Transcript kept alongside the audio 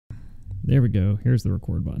There we go. Here's the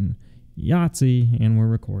record button. Yahtzee, and we're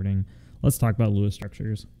recording. Let's talk about Lewis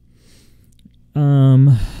structures.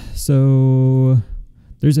 So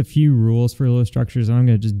there's a few rules for Lewis structures, and I'm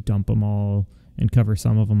going to just dump them all and cover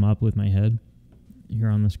some of them up with my head here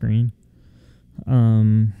on the screen.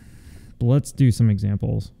 But let's do some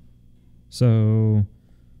examples. So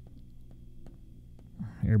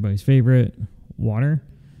everybody's favorite, water.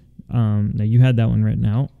 Now you had that one written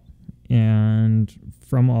out, and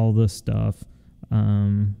from all this stuff,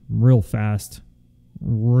 real fast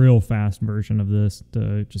version of this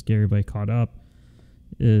to just get everybody caught up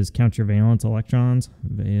is count your valence electrons,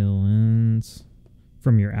 valence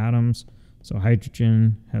from your atoms. So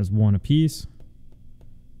hydrogen has 1 apiece,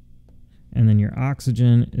 and then your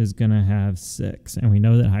oxygen is going to have 6. And we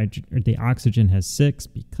know that the oxygen has 6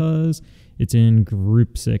 because it's in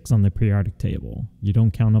group 6 on the periodic table. You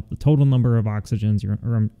don't count up the total number of oxygens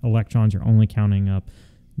or electrons. You're only counting up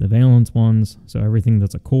the valence ones. So everything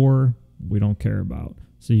that's a core, we don't care about.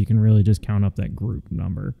 So you can really just count up that group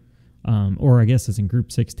number. Or I guess it's in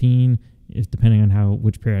group 16, if depending on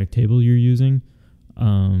which periodic table you're using.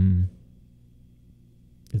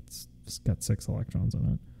 It's got 6 electrons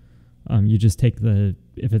on it. You just take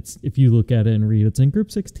if you look at it and read it's in group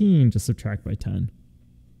 16, just subtract by 10.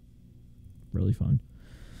 Really fun.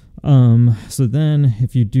 So then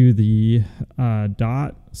if you do the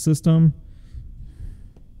dot system,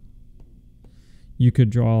 you could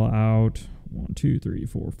draw out 1, 2, 3,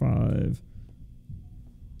 4, 5.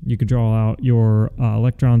 You could draw out your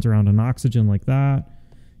electrons around an oxygen like that.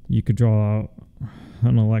 You could draw out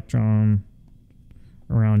an electron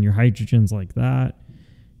around your hydrogens like that.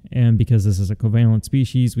 And because this is a covalent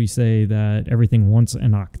species, we say that everything wants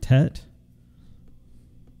an octet.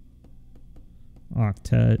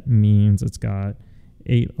 Octet means it's got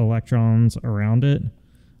 8 electrons around it,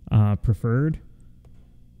 preferred.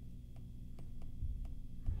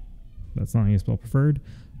 That's not how you spell preferred.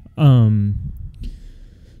 The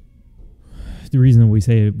reason that we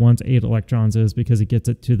say it wants 8 electrons is because it gets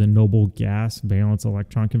it to the noble gas valence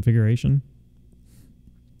electron configuration,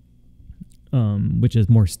 which is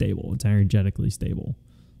more stable. It's energetically stable.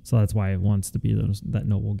 So that's why it wants to be that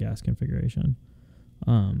noble gas configuration.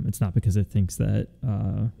 It's not because it thinks that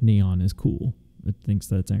neon is cool. It thinks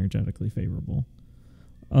that it's energetically favorable.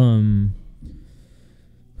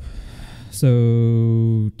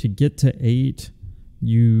 So to get to 8,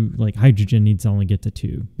 hydrogen needs to only get to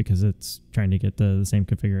 2 because it's trying to get the same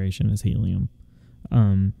configuration as helium.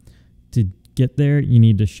 To get there, you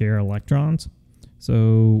need to share electrons.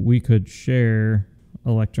 So we could share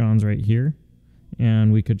electrons right here,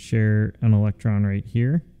 and we could share an electron right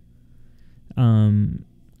here.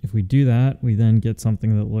 If we do that, we then get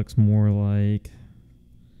something that looks more like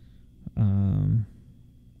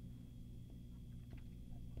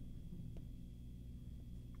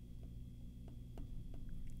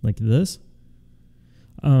this.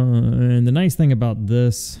 And the nice thing about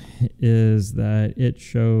this is that it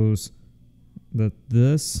shows that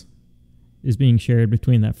this is being shared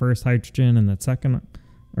between that first hydrogen and that second,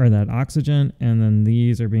 or that oxygen, and then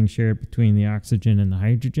these are being shared between the oxygen and the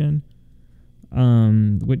hydrogen.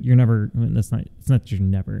 What you're never, it's not that you're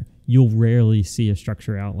never, you'll rarely see a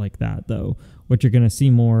structure out like that though. What you're going to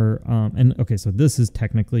see more, so this is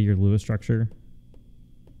technically your Lewis structure,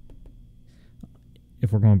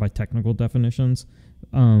 if we're going by technical definitions.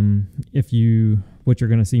 What you're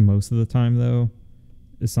going to see most of the time though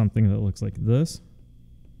is something that looks like this.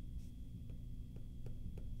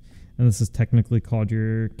 And this is technically called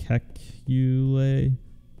your Kekule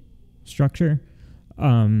structure.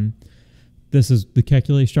 This is the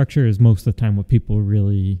Kekule structure is most of the time what people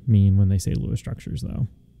really mean when they say Lewis structures though.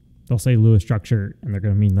 They'll say Lewis structure and they're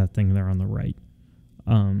going to mean that thing there on the right.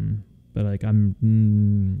 But I'm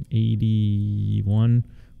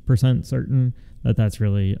 81% certain that that's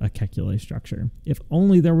really a Kekule structure. If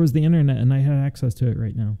only there was the internet and I had access to it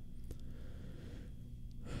right now.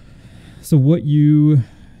 So what you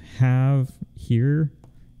have here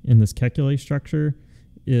in this Kekule structure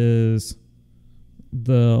is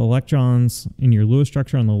the electrons in your Lewis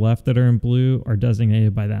structure on the left that are in blue are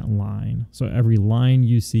designated by that line. So every line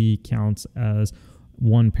you see counts as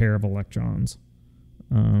 1 pair of electrons.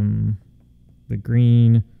 The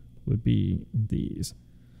green would be these.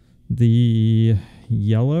 The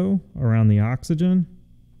yellow around the oxygen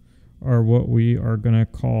are what we are going to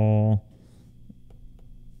call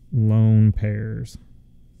lone pairs,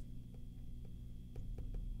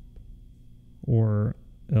 or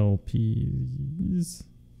LPs.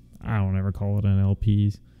 I don't ever call it an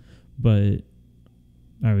LPs, but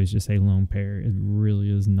I always just say lone pair. It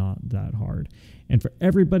really is not that hard. And for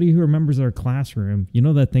everybody who remembers our classroom, you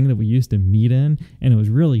know that thing that we used to meet in, and it was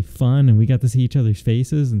really fun, and we got to see each other's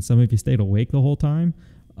faces, and some of you stayed awake the whole time.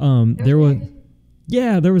 There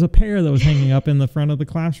was a pair that was hanging up in the front of the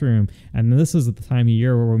classroom, and this is at the time of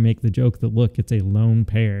year where we make the joke that, look, it's a lone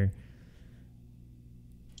pair.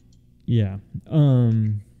 Yeah.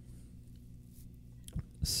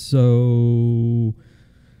 So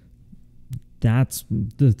that's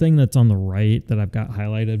the thing that's on the right that I've got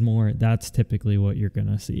highlighted more. That's typically what you're going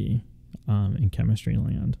to see in chemistry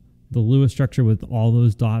land. The Lewis structure with all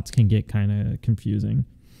those dots can get kind of confusing.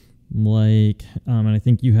 Like, and I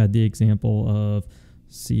think you had the example of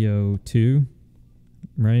CO2,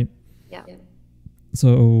 right? Yeah.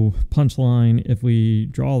 So punchline, if we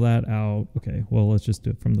draw that out, okay, well, let's just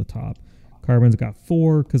do it from the top. Carbon's got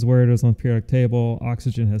 4 because where it is on the periodic table.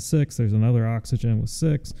 Oxygen has 6. There's another oxygen with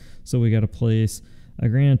 6. So we got to place a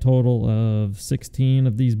grand total of 16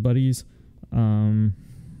 of these buddies. Carbon.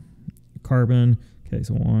 Okay,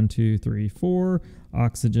 so 1, 2, 3, 4.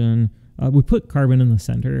 Oxygen. We put carbon in the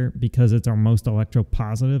center because it's our most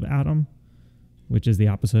electropositive atom, which is the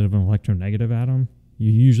opposite of an electronegative atom.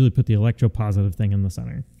 You usually put the electropositive thing in the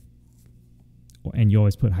center. And you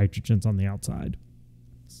always put hydrogens on the outside.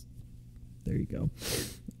 There you go.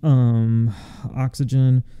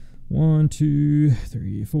 Oxygen, 1, 2,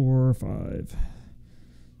 3, 4, 5,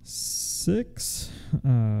 6.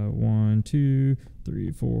 1, 2,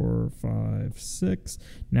 3, 4, 5, 6.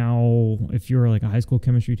 Now, if you're like a high school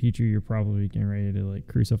chemistry teacher, you're probably getting ready to like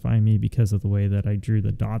crucify me because of the way that I drew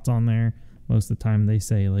the dots on there. Most of the time they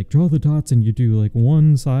say like draw the dots and you do like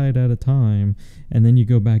one side at a time, and then you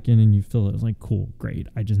go back in and you fill it. It's like, cool, great.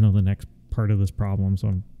 I just know the next part of this problem, so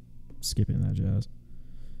I'm skipping that jazz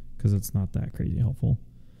because it's not that crazy helpful.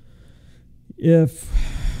 If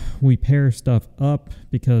we pair stuff up,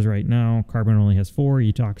 because right now carbon only has 4,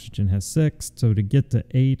 each oxygen has 6, so to get to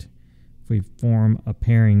 8, if we form a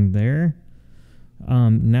pairing there,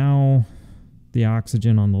 now the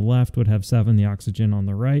oxygen on the left would have 7, the oxygen on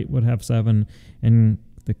the right would have 7, and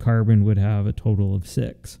the carbon would have a total of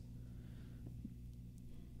 6.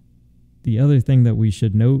 The other thing that we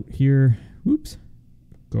should note here,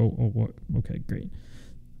 okay, great.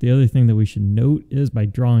 The other thing that we should note is by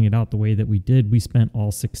drawing it out the way that we did, we spent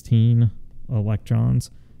all 16 electrons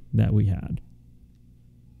that we had.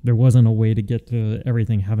 There wasn't a way to get to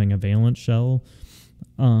everything having a valence shell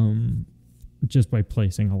just by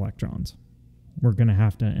placing electrons. We're going to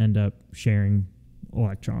have to end up sharing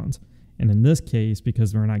electrons. And in this case,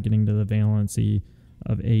 because we're not getting to the valency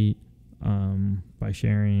of 8 by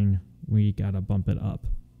sharing, we got to bump it up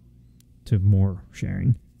to more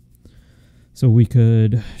sharing. So we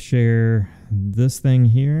could share this thing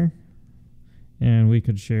here, and we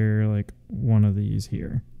could share like one of these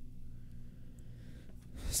here.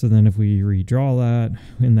 So then if we redraw that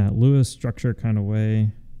in that Lewis structure kind of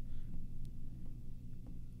way,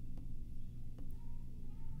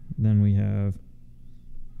 then we have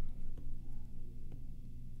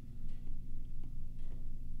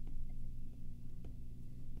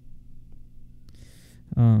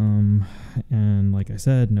and like I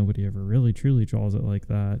said, nobody ever really truly draws it like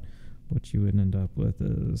that. What you would end up with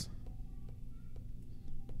is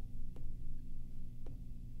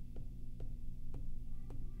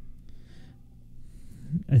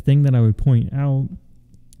a thing that I would point out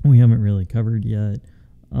we haven't really covered yet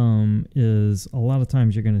is a lot of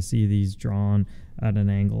times you're going to see these drawn at an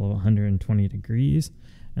angle of 120 degrees.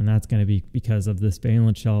 And that's going to be because of this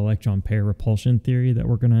valence shell electron pair repulsion theory that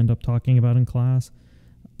we're going to end up talking about in class.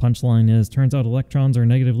 Punchline is, turns out electrons are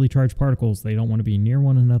negatively charged particles. They don't want to be near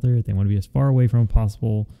one another. They want to be as far away from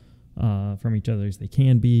possible from each other as they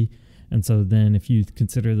can be. And so then if you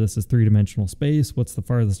consider this as three-dimensional space, what's the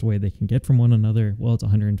farthest away they can get from one another? Well, it's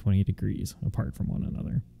 120 degrees apart from one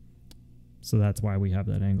another. So that's why we have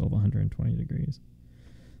that angle of 120 degrees.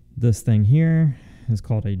 This thing here is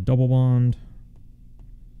called a double bond.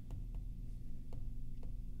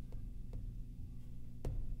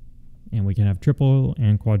 And we can have triple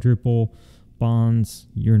and quadruple bonds.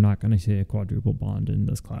 You're not going to see a quadruple bond in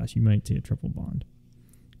this class. You might see a triple bond.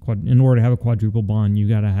 In order to have a quadruple bond, you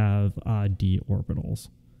got to have d orbitals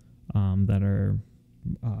that are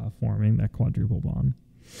forming that quadruple bond.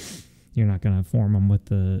 You're not going to form them with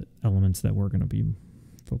the elements that we're going to be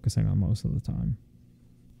focusing on most of the time.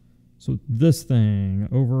 So this thing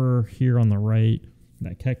over here on the right,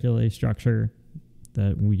 that Kekulé structure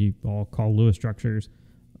that we all call Lewis structures,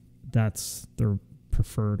 that's the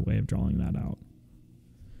preferred way of drawing that out.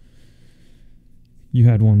 You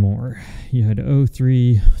had one more. You had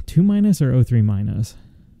O3 2 minus or O3 minus?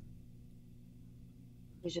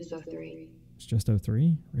 It's just O3. It's just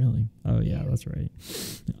O3? Really? Oh yeah, Yeah. that's right.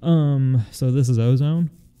 So this is ozone.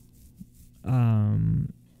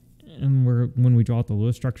 And when we draw out the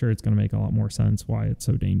Lewis structure, it's going to make a lot more sense why it's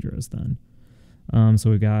so dangerous then. So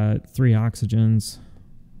we've got 3 oxygens,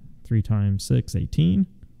 3 times 6, 18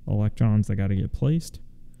 electrons that got to get placed.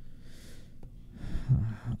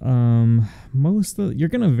 You're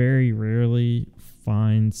going to very rarely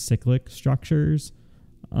find cyclic structures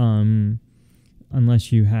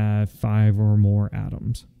unless you have 5 or more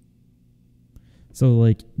atoms. So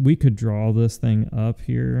like we could draw this thing up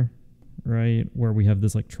here, right, where we have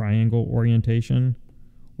this like triangle orientation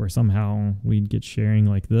where somehow we'd get sharing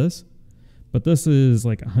like this. But this is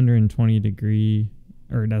like 120 degree,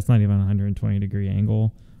 or that's not even 120 degree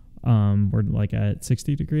angle. We're like at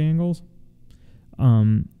 60 degree angles.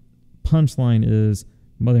 Punchline is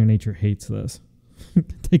Mother Nature hates this.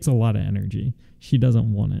 It takes a lot of energy. She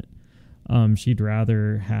doesn't want it. She'd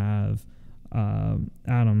rather have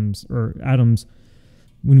atoms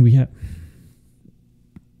when we have.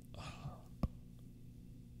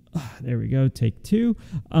 There we go. Take 2.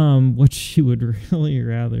 What she would really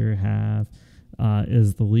rather have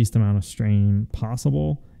is the least amount of strain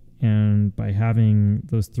possible. And by having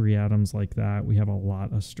those 3 atoms like that, we have a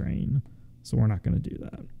lot of strain. So we're not going to do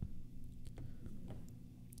that.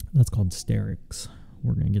 That's called sterics.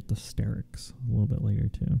 We're going to get the sterics a little bit later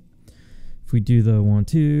too. If we do the 1,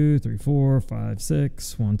 2, 3, 4, 5,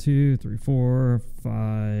 6, 1, 2, 3, 4,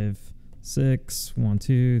 5, 6, 1,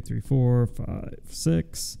 2, 3, 4, 5,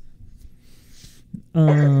 6.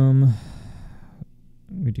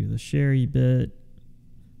 We do the sherry bit,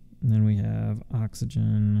 and then we have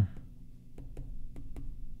oxygen.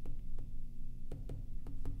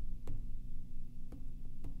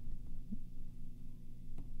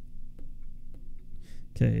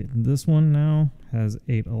 Okay, this one now has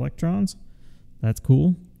 8 electrons. That's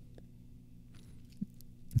cool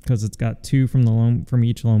because it's got 2 from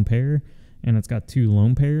each lone pair, and it's got 2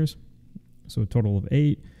 lone pairs, so a total of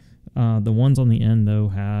 8. The ones on the end though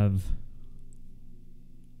have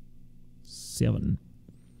 7.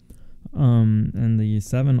 And the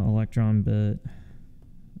 7 electron bit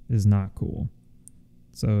is not cool.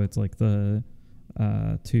 So it's like the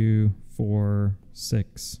 2, 4,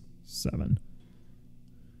 6, 7.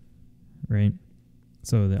 Right?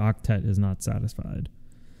 So the octet is not satisfied,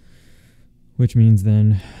 which means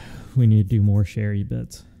then we need to do more sherry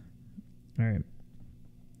bits. All right.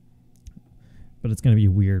 But it's going to be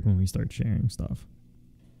weird when we start sharing stuff.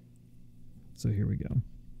 So here we go.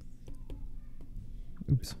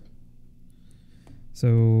 Oops.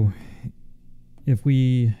 So if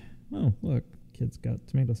we... Oh, look. Kid's got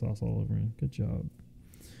tomato sauce all over me. Good job.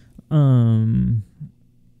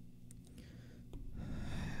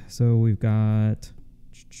 So we've got...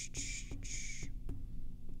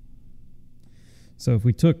 So if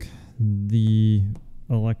we took the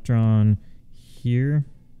electron here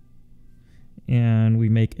and we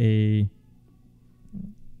make a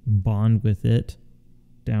bond with it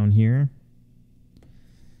down here,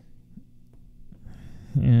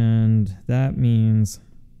 and that means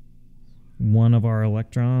one of our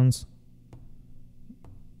electrons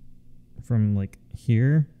from like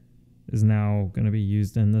here is now going to be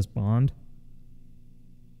used in this bond.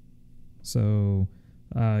 So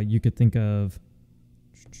you could think of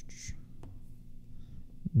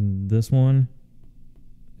this one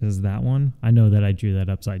is that one. I know that I drew that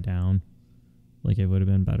upside down. Like it would have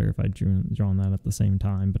been better if I drawn that at the same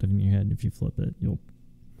time, but in your head, if you flip it, you'll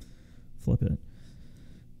flip it.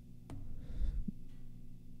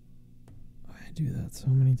 I do that so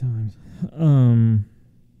many times.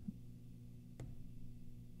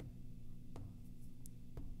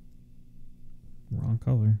 Wrong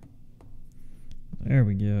color. There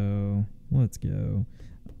we go. Let's go.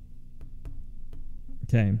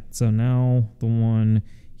 Okay, so now the one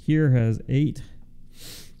here has 8.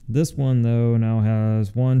 This one, though, now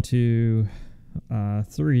has 1, 2,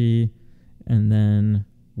 3, and then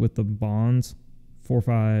with the bonds, 4,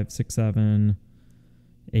 5, 6, 7,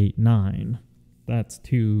 8, 9. That's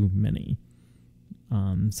too many.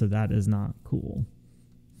 So that is not cool.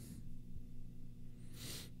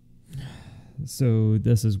 So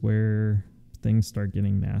this is where things start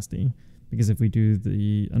getting nasty. Because if we do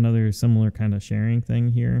another similar kind of sharing thing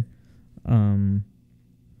here, and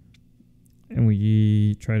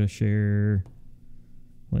we try to share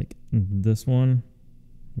like this one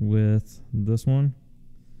with this one,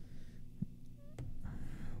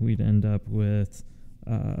 we'd end up with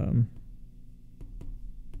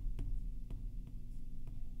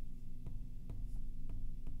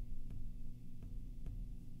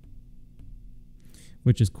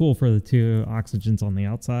which is cool for the 2 oxygens on the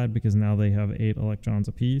outside because now they have 8 electrons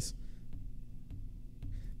apiece.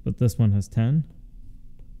 But this one has 10.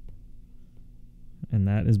 And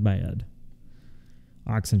that is bad.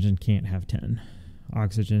 Oxygen can't have 10.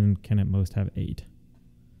 Oxygen can at most have 8.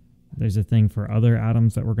 There's a thing for other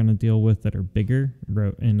atoms that we're going to deal with that are bigger,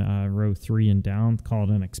 in row 3 and down, called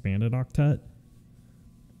an expanded octet.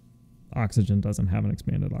 Oxygen doesn't have an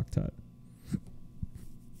expanded octet.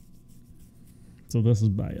 So this is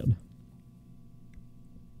bad.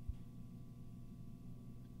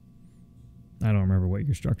 I don't remember what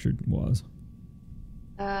your structure was.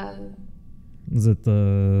 Is it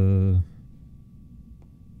the...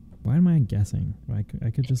 Why am I guessing?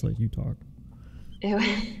 I could just let you talk. It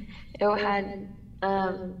had,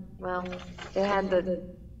 well, it had the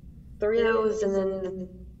 3 O's and then the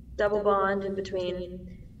double bond in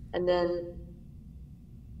between, and then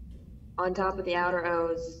on top of the outer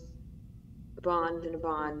O's, a bond and a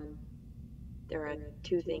bond. There were a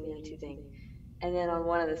 2 thing and a 2 thing. And then on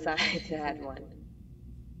one of the sides it had 1. Does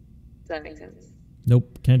that make sense?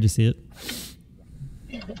 Nope. Can't you see it?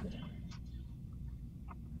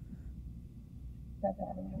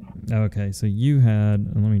 Okay, so you had,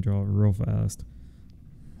 and let me draw it real fast.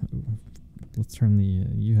 Let's turn the,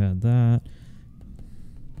 you had that.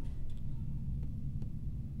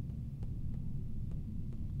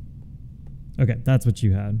 Okay, that's what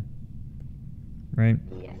you had. Right?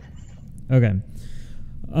 Yes. Okay.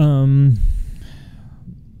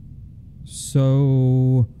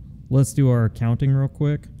 So let's do our counting real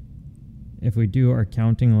quick. If we do our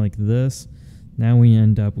counting like this, now we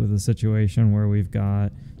end up with a situation where we've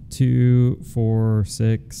got 2, 4,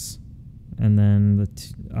 6, and then the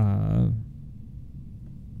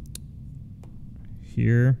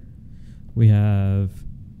here we have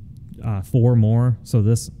 4 more. So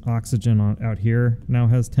this oxygen out here now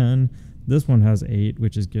has 10. This one has 8,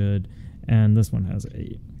 which is good, and this one has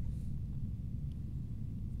 8.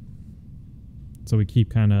 So we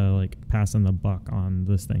keep kind of like passing the buck on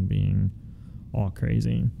this thing being all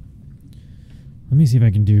crazy. Let me see if I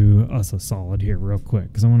can do us a solid here real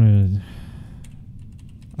quick, because I don't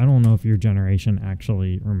know if your generation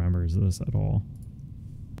actually remembers this at all.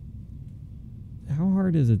 How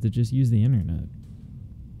hard is it to just use the internet?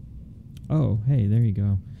 Oh, hey, there you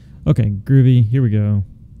go. Okay, groovy, here we go.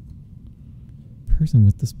 Person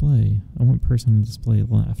with display. I want person with display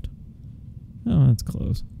left. Oh, that's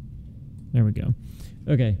close. There we go.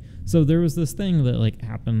 Okay, so there was this thing that like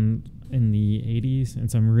happened in the 80s,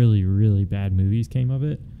 and some really, really bad movies came of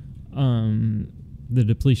it. The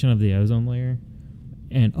depletion of the ozone layer.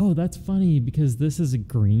 And, oh, that's funny, because this is a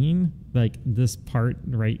green, like this part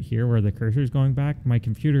right here where the cursor is going back. My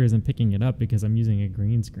computer isn't picking it up because I'm using a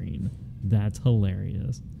green screen. That's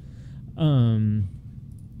hilarious.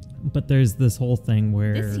 But there's this whole thing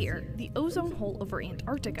where... This year, the ozone hole over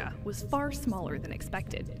Antarctica was far smaller than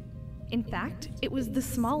expected. In fact, it was the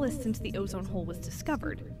smallest since the ozone hole was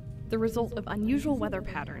discovered, the result of unusual weather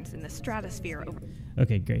patterns in the stratosphere over...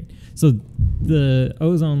 Okay, great. So the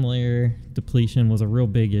ozone layer depletion was a real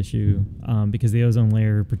big issue because the ozone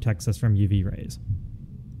layer protects us from UV rays.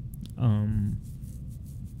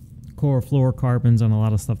 Chlorofluorocarbons and a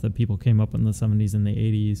lot of stuff that people came up in the 70s and the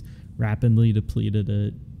 80s rapidly depleted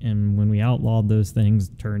it. And when we outlawed those things,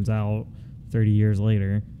 turns out 30 years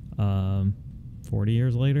later, 40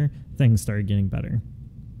 years later, things started getting better.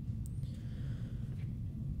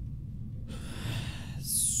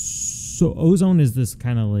 So ozone is this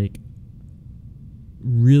kind of like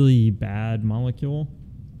really bad molecule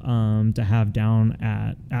to have down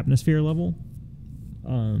at atmosphere level.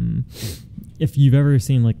 If you've ever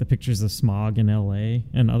seen like the pictures of smog in LA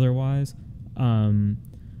and otherwise,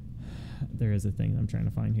 there is a thing I'm trying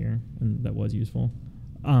to find here and that was useful.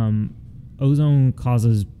 Ozone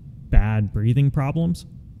causes bad breathing problems.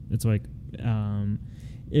 It's like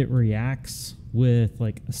it reacts with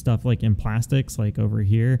like stuff like in plastics, like over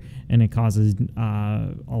here, and it causes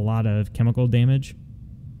a lot of chemical damage.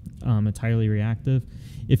 It's highly reactive.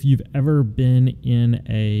 If you've ever been in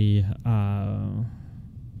a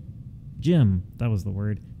gym, that was the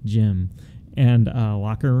word, gym, and a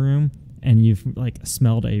locker room, and you've like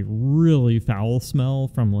smelled a really foul smell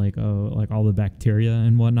from like all the bacteria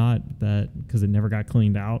and whatnot, that because it never got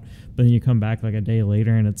cleaned out, but then you come back like a day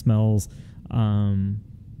later and it smells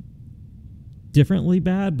differently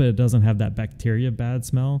bad, but it doesn't have that bacteria bad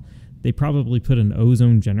smell. They probably put an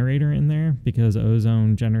ozone generator in there because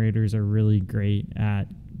ozone generators are really great at,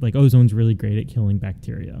 like, ozone's really great at killing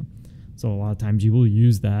bacteria. So a lot of times you will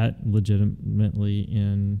use that legitimately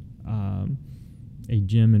in a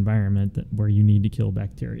gym environment where you need to kill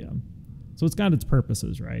bacteria. So it's got its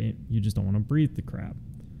purposes, right? You just don't want to breathe the crap.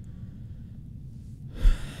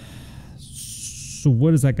 So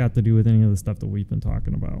what has that got to do with any of the stuff that we've been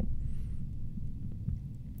talking about?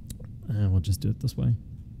 And we'll just do it this way.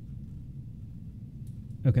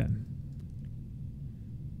 Okay.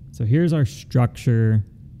 So here's our structure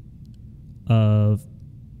of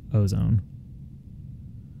ozone.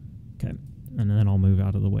 Okay. And then I'll move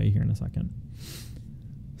out of the way here in a second.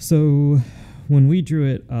 So when we drew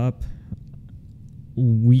it up,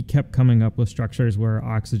 we kept coming up with structures where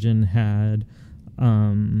oxygen had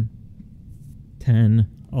 10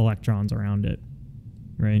 electrons around it,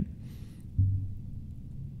 right?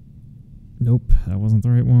 Nope, that wasn't the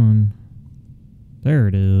right one. There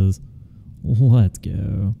it is. Let's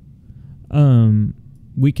go.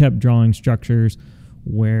 We kept drawing structures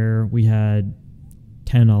where we had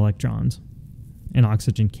 10 electrons, and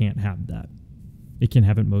oxygen can't have that. It can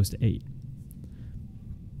have at most 8.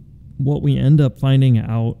 What we end up finding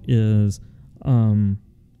out is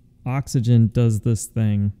oxygen does this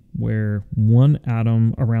thing where one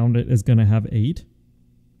atom around it is going to have 8.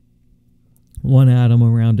 One atom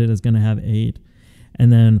around it is going to have 8.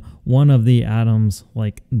 And then one of the atoms,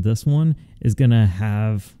 like this one, is going to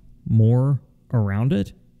have more around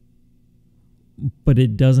it. But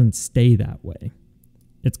it doesn't stay that way.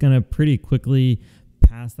 It's going to pretty quickly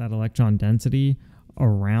pass that electron density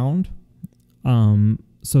around. Because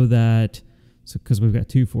we've got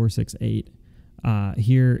 2, 4, 6, 8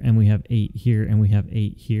 here, and we have 8 here, and we have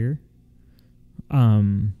 8 here.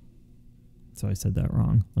 So I said that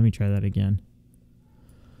wrong. Let me try that again.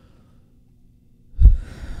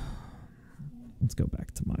 Let's go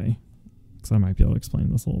back to because I might be able to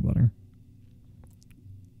explain this a little better.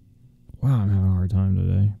 Wow, I'm having a hard time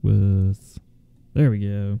today with, there we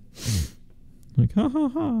go. Like, ha ha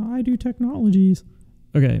ha, I do technologies.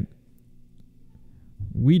 Okay.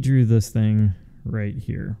 We drew this thing right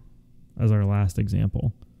here as our last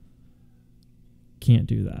example. Can't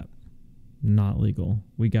do that. Not legal.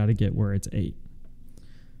 We got to get where it's 8.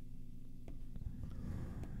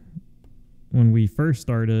 When we first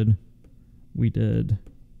started, we did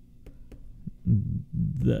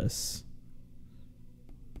this.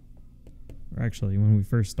 Or actually, when we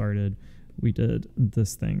first started, we did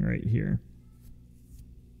this thing right here.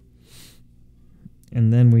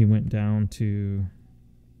 And then we went down to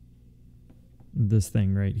this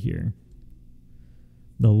thing right here.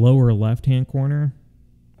 The lower left-hand corner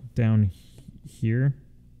down here.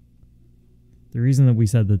 The reason that we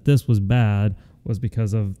said that this was bad was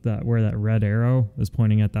because of that, where that red arrow is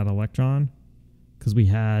pointing at that electron, because we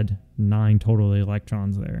had 9 total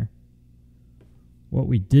electrons there. What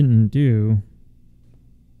we didn't do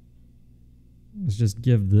is just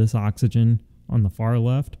give this oxygen on the far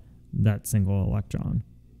left that single electron.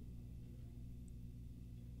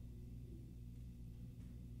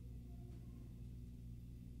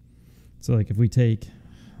 So like if we take,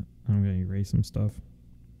 I'm going to erase some stuff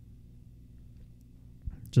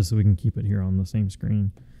just so we can keep it here on the same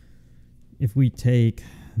screen. If we take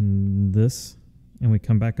this and we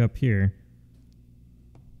come back up here,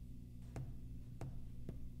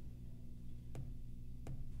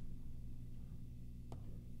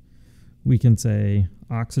 we can say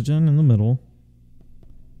oxygen in the middle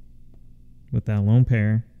with that lone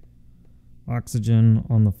pair, oxygen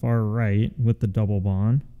on the far right with the double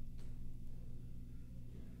bond,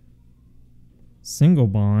 single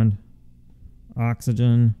bond,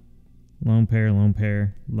 oxygen, lone pair, lone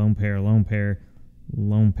pair, lone pair, lone pair,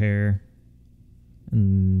 lone pair,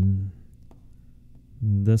 and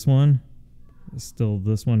this one is still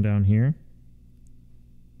this one down here.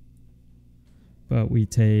 But we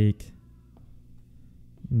take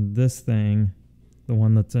this thing, the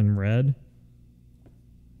one that's in red,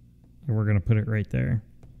 and we're going to put it right there.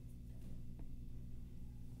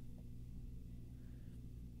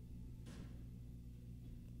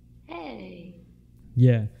 Hey.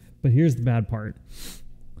 Yeah, but here's the bad part.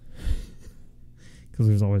 Because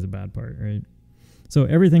there's always a bad part, right? So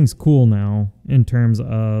everything's cool now in terms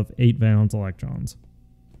of 8 valence electrons.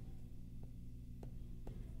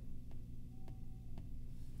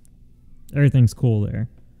 Everything's cool there.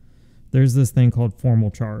 There's this thing called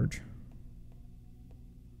formal charge.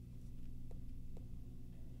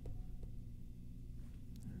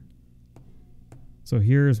 So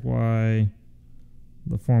here's why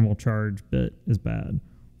the formal charge bit is bad.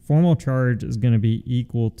 Formal charge is going to be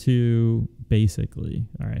equal to, basically,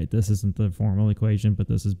 all right, this isn't the formal equation, but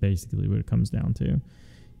this is basically what it comes down to.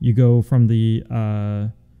 You go from the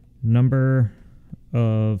number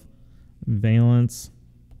of valence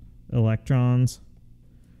electrons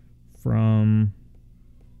from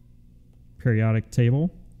periodic table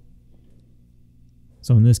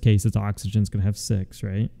So in this case, it's oxygen's going to have 6,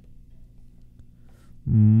 right?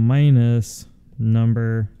 Minus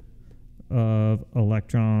number of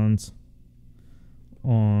electrons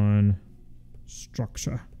on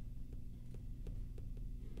structure.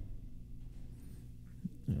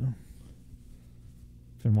 Yeah.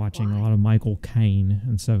 Been watching a lot of Michael Caine,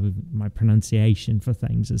 and so my pronunciation for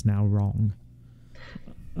things is now wrong.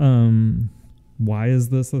 Why is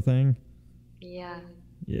this a thing? Yeah.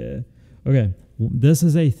 Okay. This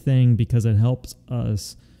is a thing because it helps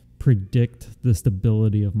us predict the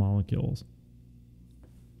stability of molecules.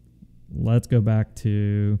 Let's go back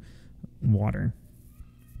to water.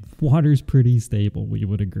 Water's pretty stable, we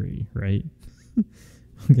would agree, right?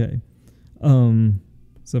 Okay.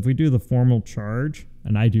 So if we do the formal charge,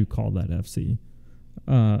 and I do call that FC,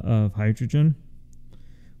 of hydrogen,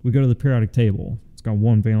 we go to the periodic table. It's got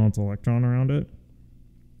 1 valence electron around it,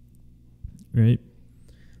 right?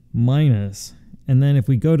 Minus, and then if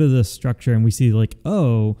we go to this structure and we see like,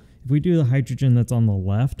 oh, if we do the hydrogen that's on the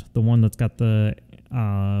left, the one that's got the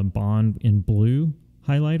bond in blue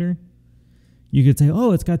highlighter, you could say,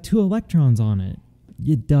 oh, it's got 2 electrons on it.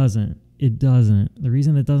 It doesn't. It doesn't. The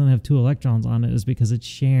reason it doesn't have 2 electrons on it is because it's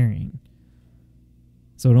sharing.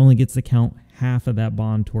 So it only gets to count half of that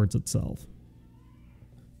bond towards itself.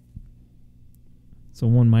 So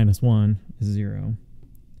 1 minus 1 is 0.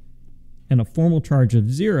 And a formal charge of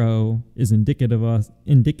 0 is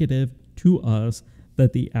indicative to us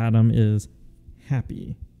that the atom is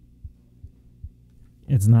happy.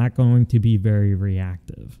 It's not going to be very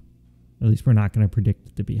reactive. At least we're not going to predict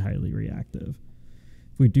it to be highly reactive.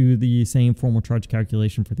 If we do the same formal charge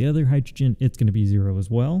calculation for the other hydrogen, it's going to be 0 as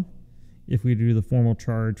well. If we do the formal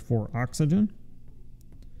charge for oxygen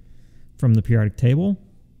from the periodic table,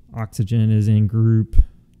 oxygen is in group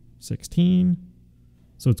 16.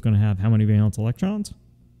 So it's going to have how many valence electrons?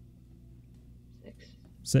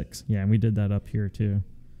 6. Yeah, and we did that up here too.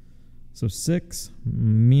 So 6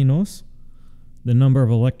 minus the number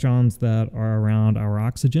of electrons that are around our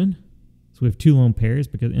oxygen. So we have 2 lone pairs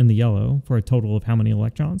because in the yellow for a total of how many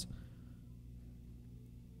electrons?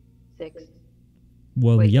 6.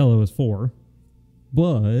 Well, the yellow is 4,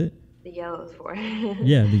 but... The yellow is 4.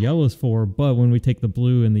 Yeah, the yellow is 4, but when we take the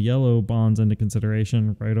blue and the yellow bonds into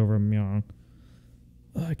consideration, right over Myeong,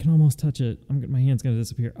 oh, I can almost touch it. My hand's going to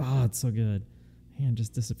disappear. Oh, it's so good. Hand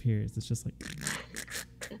just disappears. It's just like...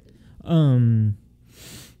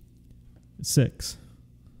 6.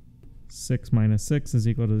 6 minus 6 is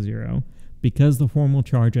equal to 0. Because the formal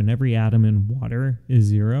charge on every atom in water is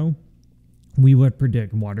 0, we would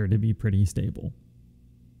predict water to be pretty stable.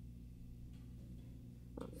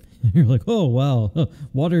 You're like, oh, wow,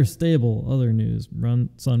 water's stable. Other news,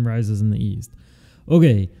 sun rises in the east.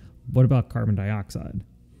 Okay, what about carbon dioxide?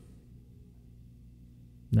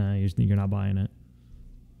 Nah, you're not buying it.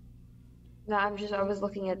 No, I was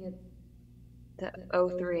looking at the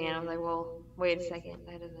O3 and I'm like, well, wait a second,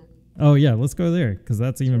 that isn't. Oh, yeah, let's go there because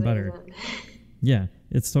that's even better. Isn't. Yeah,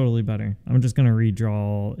 it's totally better. I'm just going to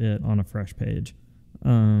redraw it on a fresh page.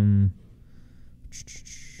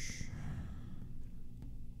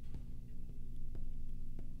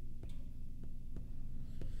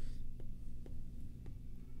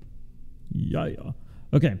 Yeah.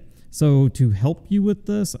 Okay, so to help you with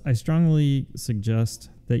this, I strongly suggest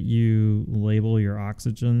that you label your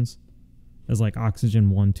oxygens as like oxygen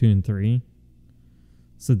 1, 2, and 3.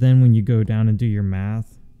 So then when you go down and do your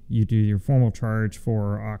math, you do your formal charge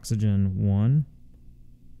for oxygen 1.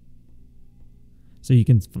 So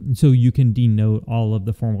you can denote all of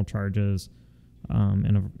the formal charges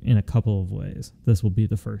in a couple of ways. This will be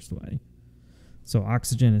the first way. So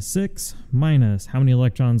oxygen is 6 minus how many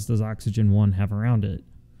electrons does oxygen 1 have around it?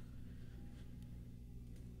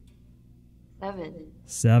 7.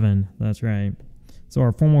 7, that's right. So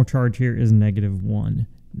our formal charge here is -1.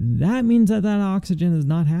 That means that oxygen is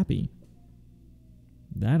not happy.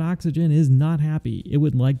 That oxygen is not happy. It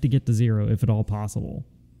would like to get to 0 if at all possible.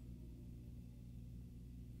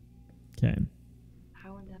 Okay.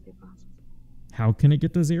 How would that be possible? How can it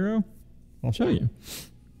get to 0? I'll show you.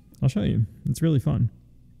 It's really fun.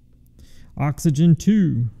 Oxygen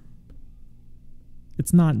 2.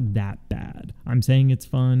 It's not that bad. I'm saying it's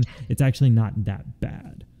fun. It's actually not that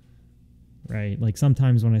bad. Right? Like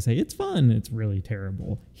sometimes when I say it's fun, it's really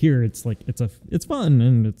terrible. Here it's like it's fun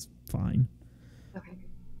and it's fine. Okay.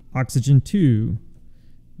 Oxygen 2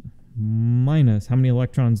 minus how many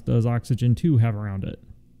electrons does oxygen 2 have around it?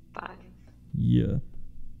 5. Yeah.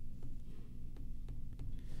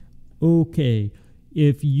 Okay.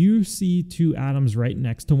 If you see 2 atoms right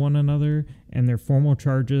next to one another and their formal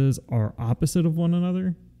charges are opposite of one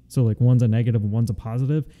another, so like one's a negative and one's a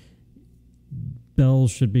positive,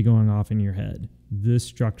 bells should be going off in your head. This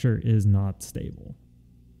structure is not stable.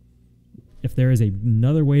 If there is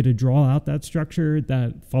another way to draw out that structure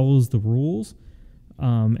that follows the rules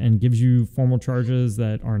and gives you formal charges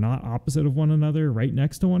that are not opposite of one another, right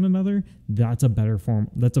next to one another, that's a better form.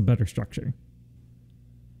 That's a better structure.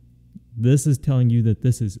 This is telling you that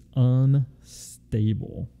this is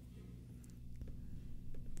unstable.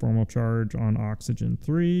 Formal charge on oxygen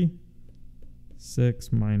 3,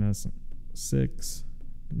 6 minus 6,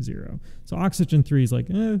 0. So oxygen 3 is like,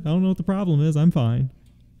 I don't know what the problem is. I'm fine.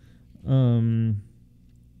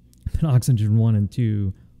 But oxygen 1 and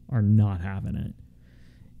 2 are not having it.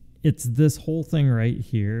 It's this whole thing right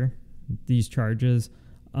here, these charges,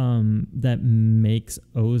 that makes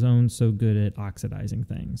ozone so good at oxidizing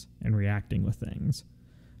things and reacting with things.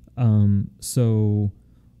 So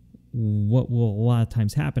what will a lot of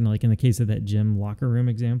times happen, like in the case of that gym locker room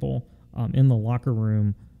example, in the locker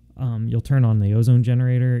room, you'll turn on the ozone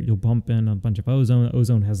generator, you'll bump in a bunch of ozone.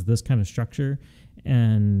 Ozone has this kind of structure,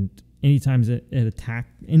 and anytime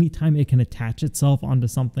it can attach itself onto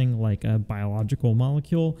something like a biological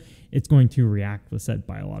molecule, it's going to react with said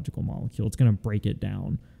biological molecule. It's going to break it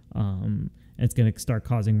down. It's going to start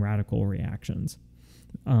causing radical reactions.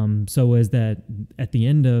 So as that at the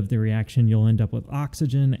end of the reaction, you'll end up with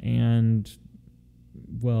oxygen and,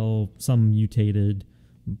 well, some mutated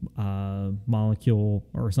molecule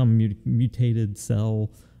or some mutated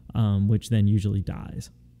cell, which then usually dies.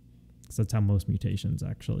 So that's how most mutations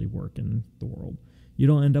actually work in the world. You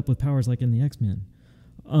don't end up with powers like in the X-Men.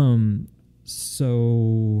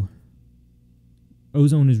 So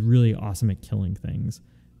ozone is really awesome at killing things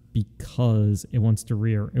because it wants to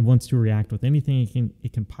react with anything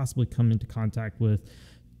it can possibly come into contact with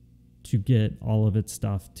to get all of its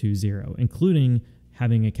stuff to 0, including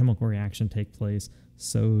having a chemical reaction take place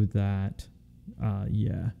so that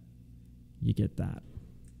you get that.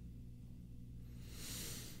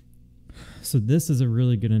 So this is a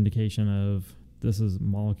really good indication of this is a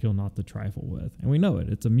molecule not to trifle with. And we know it.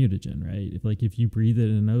 It's a mutagen, right? If you breathe it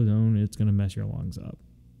in ozone, it's going to mess your lungs up.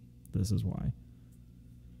 This is why.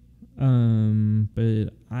 But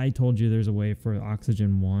I told you there's a way for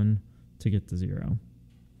oxygen 1 to get to 0.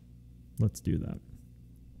 Let's do that.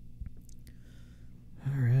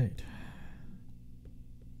 All right.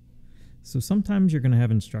 So sometimes you're going to have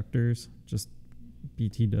instructors, just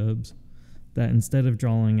BT dubs, that instead of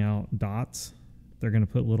drawing out dots, they're going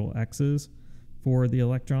to put little X's for the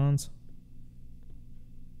electrons.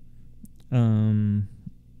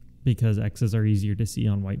 Because X's are easier to see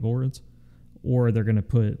on whiteboards. Or they're going to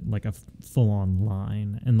put like a full-on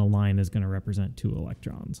line, and the line is going to represent 2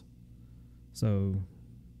 electrons. So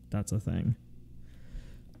that's a thing.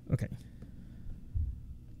 Okay.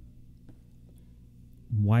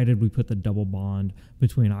 Why did we put the double bond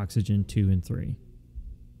between oxygen 2 and 3?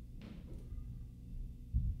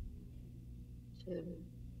 To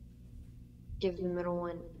give the middle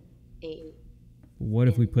one 8. What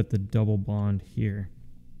if we put the double bond here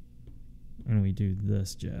and we do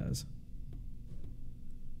this jazz?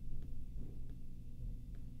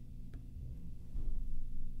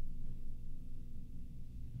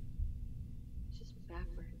 It's just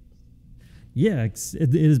backwards. Yeah,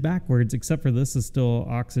 it is backwards, except for this is still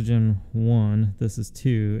oxygen 1, this is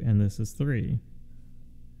 2, and this is 3.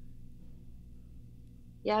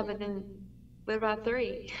 Yeah, but then what about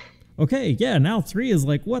 3? Okay, yeah, now 3 is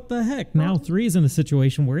like, what the heck? Now 3 is in a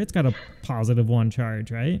situation where it's got a positive 1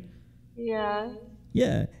 charge, right? Yeah.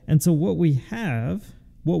 Yeah, and so what we have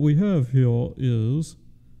here is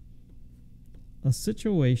a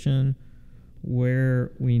situation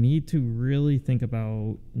where we need to really think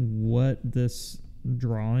about what this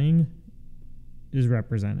drawing is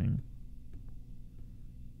representing.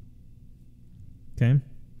 Okay?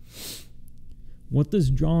 What this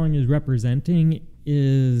drawing is representing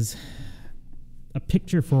is a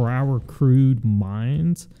picture for our crude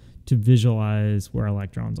minds to visualize where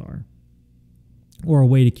electrons are, or a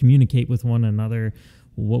way to communicate with one another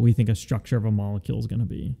what we think a structure of a molecule is going to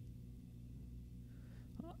be.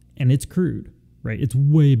 And it's crude, right? It's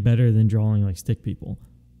way better than drawing like stick people.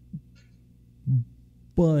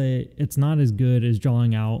 But it's not as good as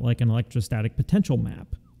drawing out like an electrostatic potential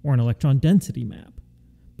map or an electron density map.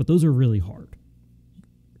 But those are really hard.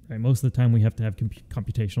 Right? Most of the time we have to have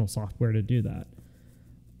computational software to do that.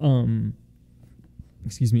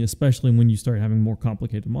 Especially when you start having more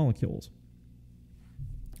complicated molecules.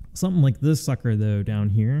 Something like this sucker though down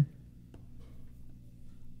here,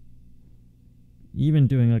 even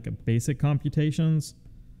doing like a basic computations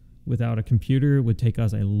without a computer would take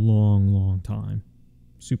us a long time.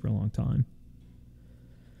 Super long time.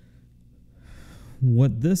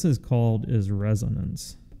 what this is called is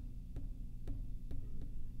resonance.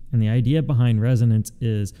 And the idea behind resonance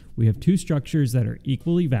is we have two structures that are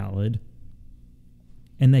equally valid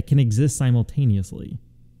and that can exist simultaneously.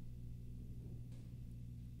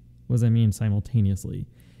 What does that mean, simultaneously?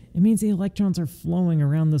 It means the electrons are flowing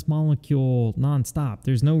around this molecule nonstop.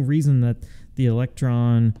 There's no reason that the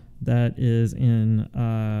electron that is in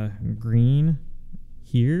green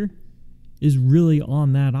here is really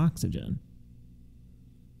on that oxygen.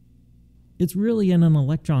 It's really in an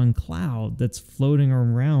electron cloud that's floating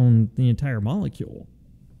around the entire molecule.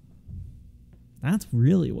 That's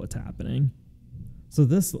really what's happening. So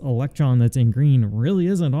this electron that's in green really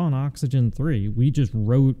isn't on oxygen 3. We just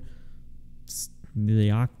wrote the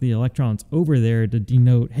electrons over there to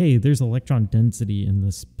denote, hey, there's electron density in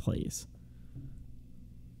this place.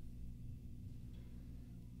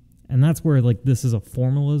 And that's where like this is a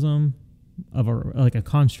formalism of our, like a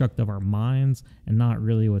construct of our minds and not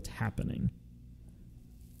really what's happening.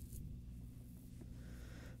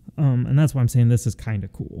 And that's why I'm saying this is kind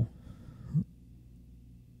of cool.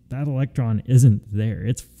 That electron isn't there.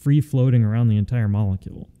 It's free floating around the entire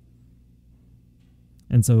molecule.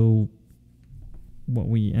 And so what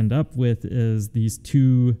we end up with is these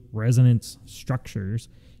two resonance structures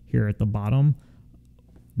here at the bottom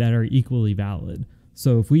that are equally valid.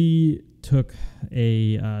 So if we took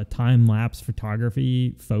a time-lapse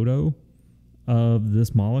photography photo of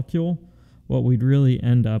this molecule, what we'd really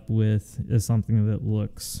end up with is something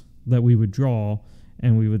that we would draw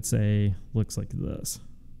and we would say looks like this.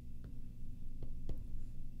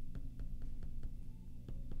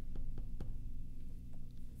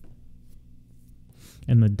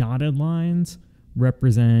 And the dotted lines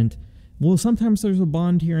represent, well, sometimes there's a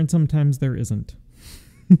bond here and sometimes there isn't.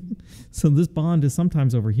 So this bond is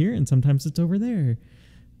sometimes over here and sometimes it's over there.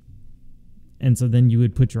 And so then you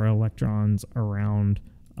would put your electrons around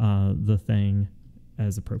the thing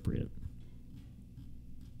as appropriate.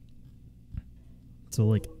 So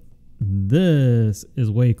like this is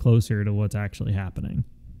way closer to what's actually happening.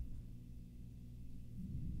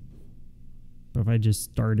 But if I just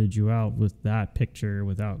started you out with that picture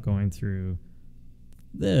without going through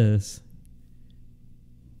this,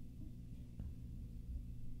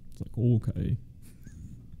 it's like, okay.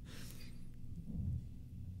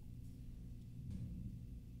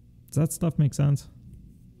 Does that stuff make sense?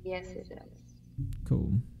 Yes, it does.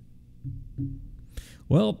 Cool.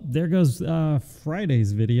 Well, there goes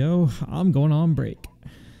Friday's video. I'm going on break.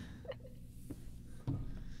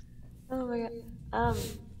 Oh my god.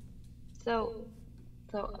 So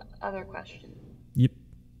other question. Yep.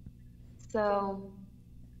 So,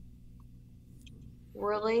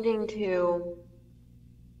 relating to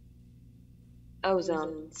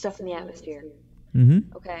ozone, stuff in the atmosphere.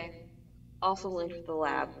 Mm-hmm. Okay. Also linked with the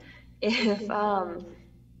lab. If,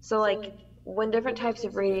 so like, when different types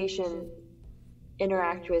of radiation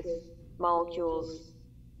interact with molecules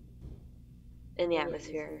in the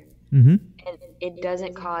atmosphere, Mm-hmm. and it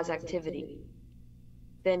doesn't cause activity,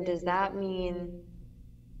 then does that mean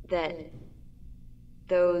that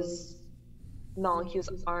those molecules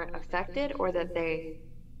aren't affected, or that they...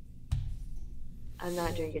 I'm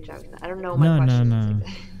not doing a good job with that. I don't know my question. No.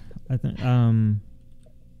 I think,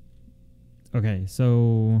 okay,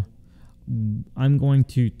 so I'm going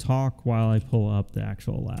to talk while I pull up the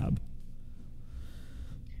actual lab.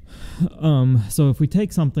 So if we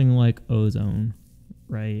take something like ozone,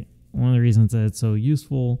 right? One of the reasons that it's so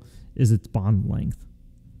useful is its bond length.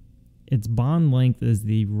 Its bond length is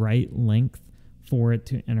the right length for it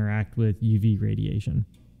to interact with UV radiation.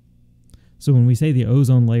 So when we say the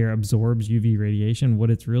ozone layer absorbs UV radiation, what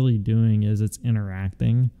it's really doing is it's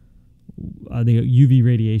interacting. The UV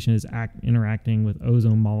radiation is interacting with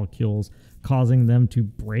ozone molecules, causing them to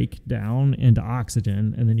break down into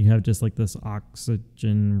oxygen, and then you have just like this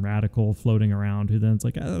oxygen radical floating around who then it's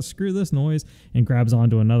like, oh, screw this noise, and grabs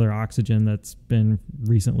onto another oxygen that's been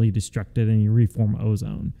recently destructed, and you reform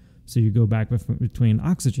ozone. So you go back between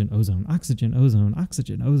oxygen, ozone, oxygen, ozone,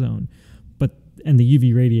 oxygen, ozone. And the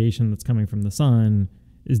UV radiation that's coming from the sun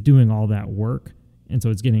is doing all that work, and so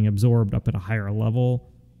it's getting absorbed up at a higher level,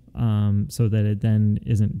 so that it then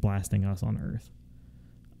isn't blasting us on Earth.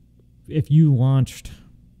 If you launched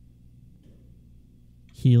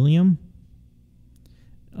helium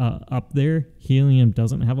up there, helium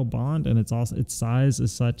doesn't have a bond, and its size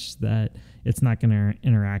is such that it's not going to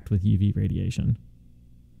interact with UV radiation.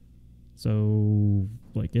 So,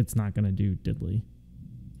 like, it's not going to do diddly.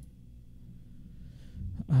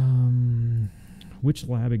 Which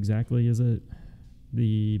lab exactly is it?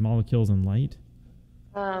 The molecules and light?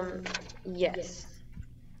 Yes.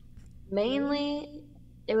 Mainly,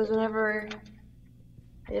 it was whenever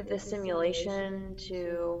I did this simulation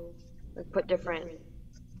to like put different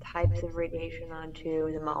types of radiation onto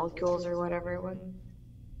the molecules or whatever it was.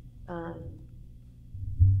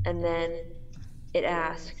 And then it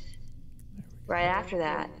asked right after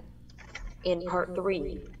that in part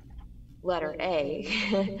 3, letter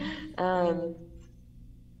A,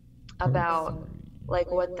 about like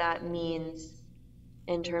what that means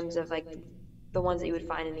in terms of like the ones that you would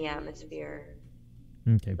find in the atmosphere.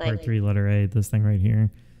 Okay, Like, part 3, letter A, this thing right here.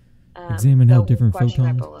 Examine how different photons.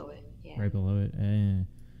 right below it. Yeah. Right below it. Yeah.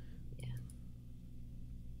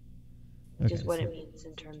 Which Okay, is what so- it means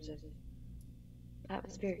in terms of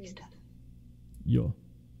atmospheric stuff. Yo.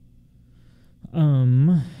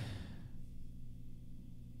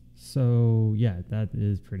 So yeah, that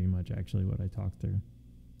is pretty much actually what I talked through.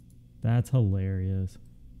 That's hilarious.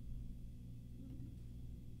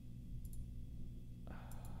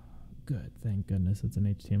 Good, thank goodness it's an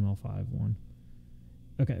HTML5 one.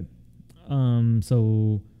 Okay.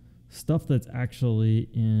 So stuff that's actually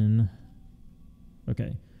in.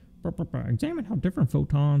 Okay. Examine how different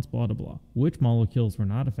photons, blah, blah, blah. Which molecules were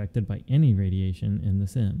not affected by any radiation in the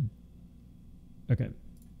sim? Okay.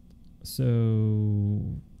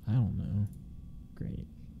 So, I don't know. Great.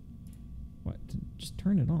 What? Just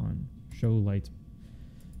turn it on. Show lights.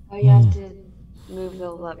 Oh, you have to move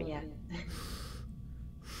the lever, yeah.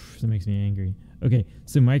 That makes me angry. Okay,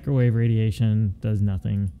 so microwave radiation does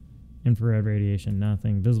nothing. Infrared radiation,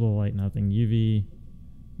 nothing. Visible light, nothing. UV,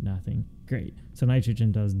 nothing. Great. So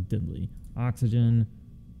nitrogen does diddly. Oxygen,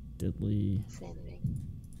 diddly. Same thing.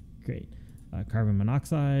 Great. Carbon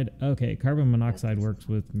monoxide. Okay, carbon monoxide works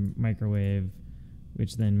with microwave,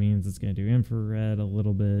 which then means it's going to do infrared a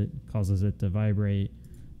little bit, causes it to vibrate.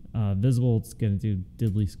 Visible, it's going to do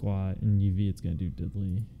diddly squat, and UV, it's going to do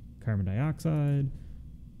diddly. Carbon dioxide.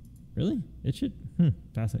 Really? It should.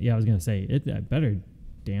 Fascinating. Yeah, I was going to say, it better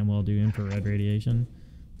damn well do infrared radiation.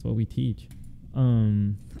 That's what we teach.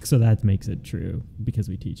 So that makes it true because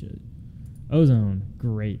we teach it. Ozone,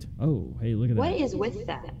 great. Oh, hey, look at that. What is with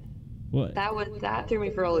that? What? That threw me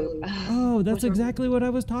for a loop. Oh, that's exactly what I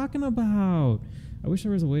was talking about. I wish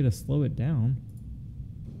there was a way to slow it down.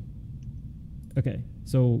 Okay,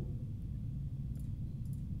 so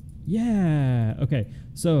yeah. Okay,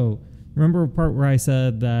 so remember a part where I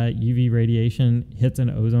said that UV radiation hits an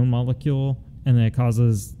ozone molecule and then it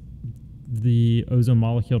causes the ozone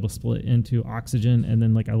molecule to split into oxygen and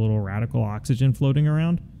then like a little radical oxygen floating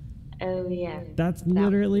around? Oh, yeah. That's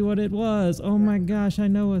literally what it was. Oh my gosh, I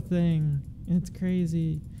know a thing. It's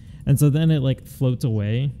crazy. And so then it like floats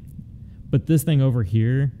away. But this thing over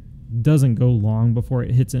here doesn't go long before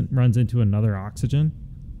it hits and runs into another oxygen.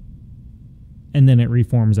 And then it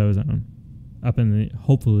reforms ozone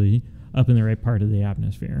hopefully up in the right part of the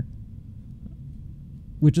atmosphere.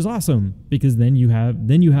 Which is awesome because then you have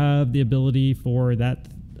the ability for that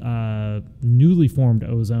newly formed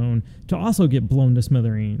ozone to also get blown to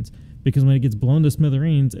smithereens, because when it gets blown to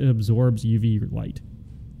smithereens, it absorbs UV light,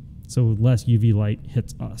 so less UV light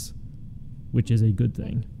hits us, which is a good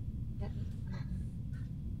thing. Yeah.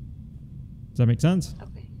 Does that make sense?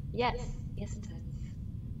 Okay. Yes. Yes, it does.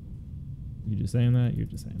 You just saying that? You're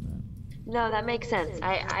just saying that. No, that makes sense.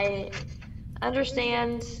 I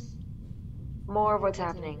understand more of what's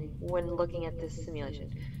happening when looking at this simulation,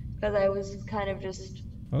 because I was kind of just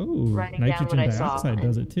writing down what nitrogen I saw dioxide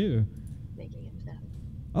does it too. making up stuff.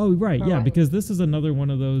 Oh, right, yeah, Alright. because this is another one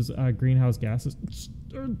of those greenhouse gases. That's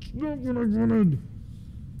not what I wanted.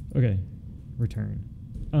 Okay, return.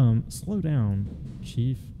 Slow down,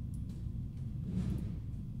 Chief.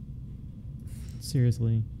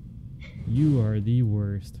 Seriously, you are the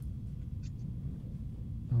worst.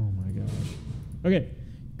 Oh my gosh. Okay,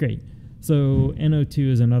 great. So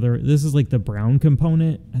NO2 is another, this is like the brown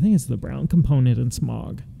component. I think it's the brown component in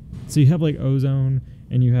smog. So you have like ozone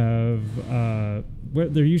and you have,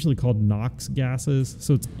 what they're usually called NOx gases.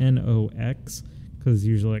 So it's NOx because it's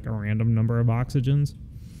usually like a random number of oxygens.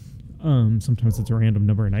 Sometimes it's a random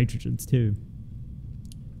number of nitrogens too.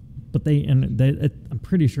 But I'm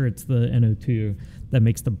pretty sure it's the NO2 that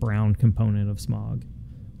makes the brown component of smog.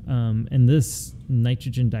 And this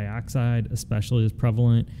nitrogen dioxide especially is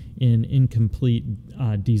prevalent in incomplete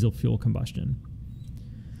diesel fuel combustion.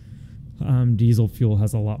 Diesel fuel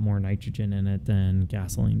has a lot more nitrogen in it than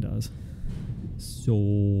gasoline does.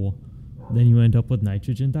 So then you end up with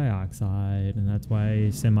nitrogen dioxide, and that's why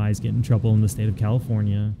semis get in trouble in the state of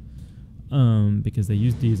California, because they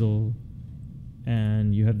use diesel,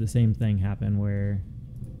 and you have the same thing happen where...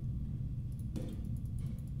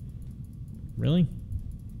 Really?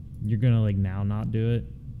 You're gonna like now not do it?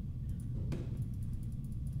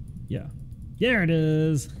 Yeah. There it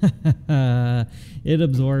is. It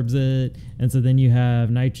absorbs it. And so then you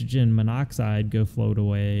have nitrogen monoxide go float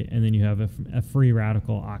away. And then you have a free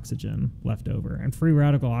radical oxygen left over. And free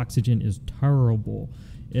radical oxygen is terrible.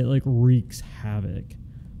 It like wreaks havoc.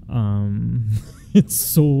 It's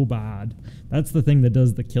so bad. That's the thing that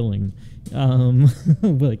does the killing.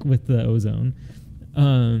 Like with the ozone.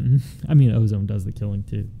 I mean, ozone does the killing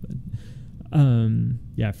too. But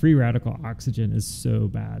yeah, free radical oxygen is so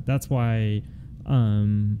bad. That's why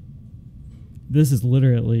this is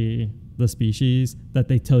literally the species that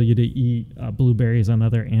they tell you to eat blueberries and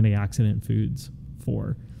other antioxidant foods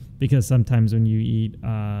for, because sometimes when you eat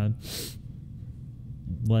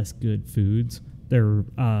less good foods,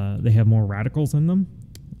 they have more radicals in them,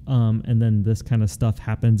 and then this kind of stuff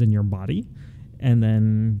happens in your body, and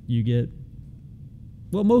then you get,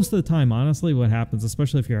 well, most of the time, honestly, what happens,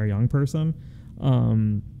 especially if you're a young person,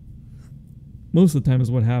 most of the time is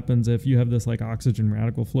what happens if you have this like oxygen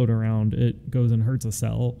radical float around, it goes and hurts a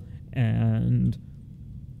cell, and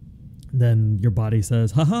then your body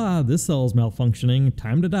says, haha, this cell's malfunctioning,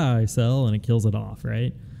 time to die, cell, and it kills it off,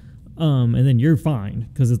 right? And then you're fine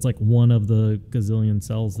because it's like one of the gazillion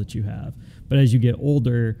cells that you have. But as you get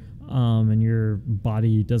older, and your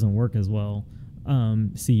body doesn't work as well,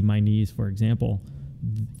 see my knees, for example,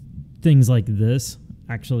 things like this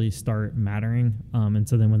actually start mattering. And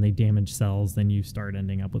so then when they damage cells, then you start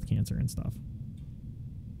ending up with cancer and stuff.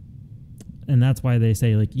 And that's why they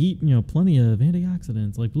say, like, eat, plenty of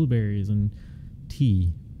antioxidants like blueberries and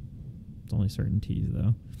tea. It's only certain teas,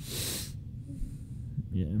 though.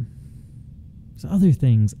 Yeah. So other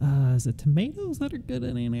things, is it tomatoes that are good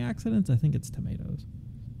at antioxidants? I think it's tomatoes.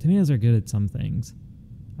 Tomatoes are good at some things.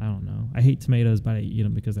 I don't know. I hate tomatoes, but I eat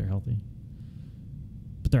them because they're healthy.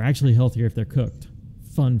 But they're actually healthier if they're cooked.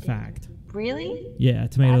 Fun fact. Really? Yeah,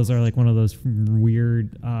 tomatoes are like one of those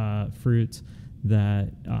weird fruits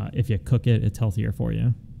that if you cook it, it's healthier for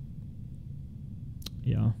you.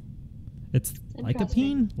 Yeah. It's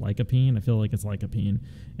lycopene. I feel like it's lycopene.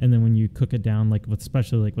 And then when you cook it down, like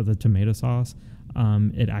especially like with a tomato sauce,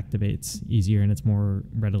 it activates easier and it's more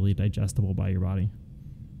readily digestible by your body.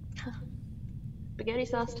 Spaghetti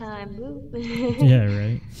sauce time. Woo. Yeah,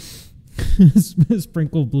 right.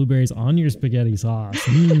 Sprinkle blueberries on your spaghetti sauce.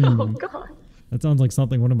 Oh God. That sounds like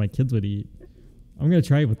something one of my kids would eat. I'm gonna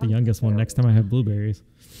try it with the youngest one next time I have blueberries.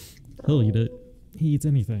 He'll eat it. He eats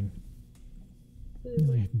anything. He's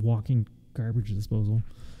like walking garbage disposal.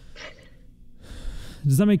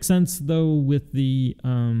 Does that make sense though with the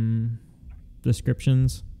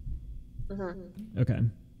descriptions? Okay.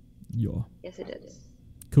 Yeah. Yes, it is.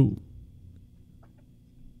 Cool.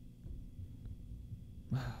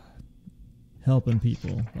 Helping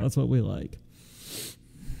people. That's what we like.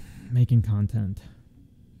 Making content.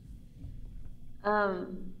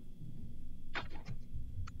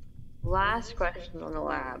 Last question on the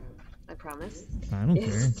lab, I promise. I don't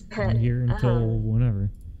care. I'm here until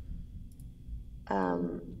whenever.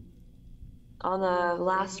 On the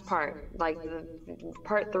last part, like the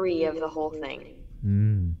part 3 of the whole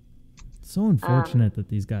thing. So unfortunate that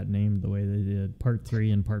these got named the way they did. Part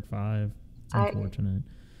 3 and part 5. It's unfortunate.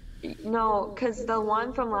 No, because the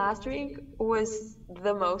one from last week was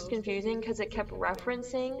the most confusing because it kept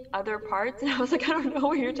referencing other parts, and I was like, I don't know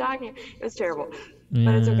what you're talking about. It was terrible,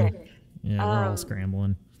 but it's okay. Yeah, we're all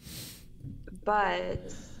scrambling.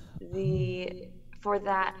 But for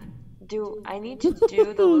that, do I need to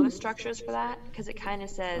do the Lewis structures for that? Because it kind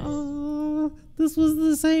of says... Oh, this was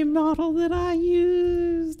the same model that I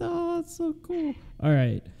used. Oh, it's so cool. All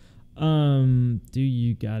right. Do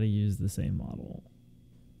you got to use the same model?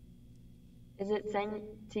 Is it saying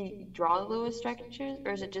to draw the Lewis structures,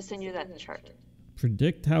 or is it just send you that chart?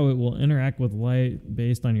 Predict how it will interact with light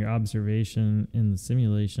based on your observation in the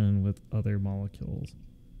simulation with other molecules.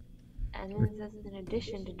 And then it says, in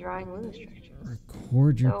addition to drawing Lewis structures.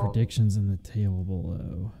 Record your predictions in the table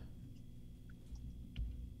below.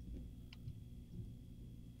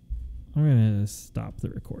 I'm going to stop the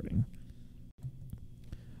recording.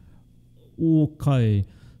 Okay.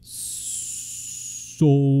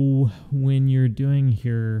 So when you're doing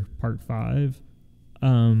here part 5,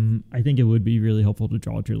 I think it would be really helpful to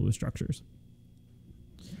draw out your Lewis structures.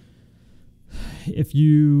 If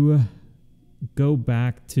you go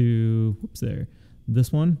back to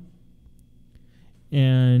this one,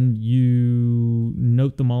 and you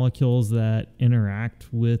note the molecules that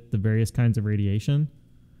interact with the various kinds of radiation,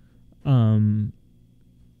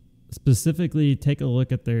 specifically take a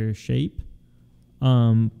look at their shape,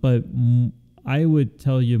 but I would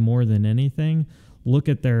tell you more than anything, look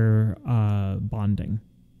at their bonding.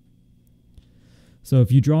 So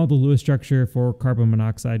if you draw the Lewis structure for carbon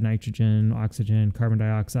monoxide, nitrogen, oxygen, carbon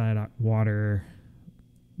dioxide, water,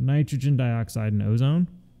 nitrogen dioxide, and ozone,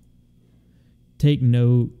 take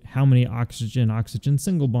note how many oxygen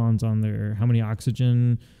single bonds on there, how many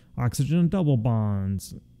oxygen double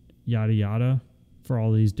bonds, yada yada, for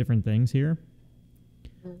all these different things here.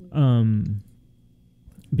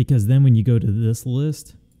 Because then when you go to this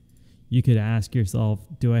list, you could ask yourself,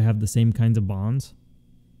 do I have the same kinds of bonds?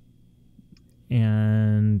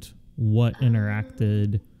 And what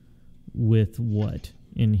interacted with what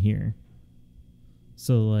in here?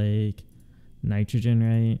 So like nitrogen,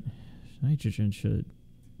 right? Nitrogen should,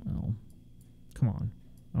 well, come on.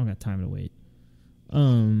 I don't got time to wait.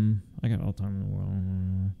 I got all time in the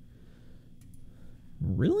world.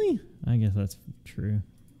 Really? I guess that's true.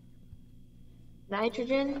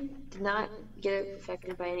 Nitrogen did not get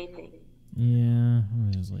affected by anything. Yeah,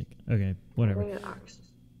 I was like, okay, whatever. Look at oxygen.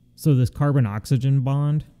 So this carbon-oxygen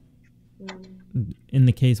bond, in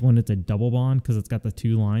the case when it's a double bond, because it's got the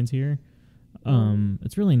two lines here,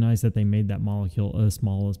 it's really nice that they made that molecule as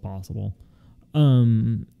small as possible.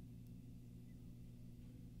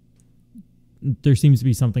 There seems to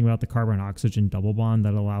be something about the carbon-oxygen double bond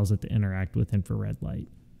that allows it to interact with infrared light.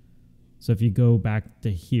 So if you go back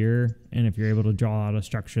to here, and if you're able to draw out a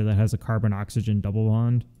structure that has a carbon-oxygen double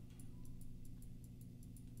bond,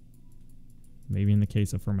 maybe in the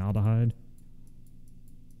case of formaldehyde.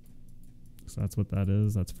 So that's what that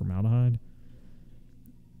is. That's formaldehyde.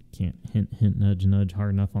 Can't hint, nudge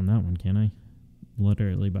hard enough on that one, can I?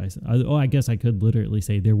 Literally by... Oh, I guess I could literally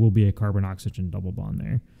say there will be a carbon-oxygen double bond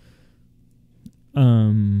there.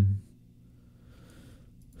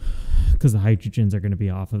 Because the hydrogens are going to be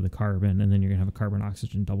off of the carbon, and then you're going to have a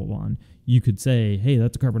carbon-oxygen double bond. You could say, hey,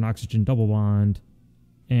 that's a carbon-oxygen double bond,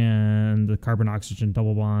 and the carbon-oxygen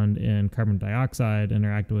double bond and carbon dioxide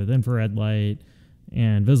interact with infrared light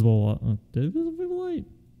and visible light.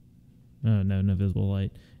 No visible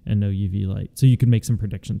light and no UV light. So you could make some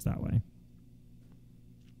predictions that way.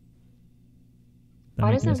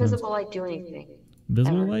 Why doesn't visible light do anything?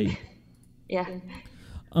 Visible light? Yeah.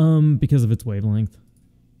 Because of its wavelength.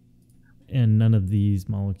 And none of these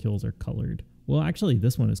molecules are colored. Well, actually,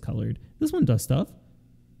 this one is colored. This one does stuff.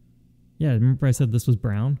 Yeah, remember I said this was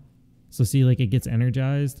brown? So see, like, it gets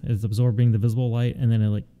energized, it's absorbing the visible light, and then it,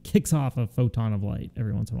 like, kicks off a photon of light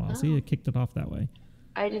every once in a while. Oh. See, it kicked it off that way.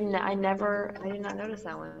 I did not notice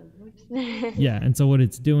that one. Yeah, and so what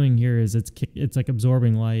it's doing here is it's like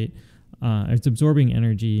absorbing light. It's absorbing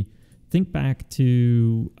energy. Think back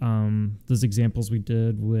to those examples we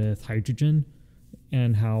did with hydrogen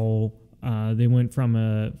and how they went from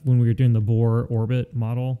when we were doing the Bohr orbit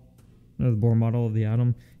model, the Bohr model of the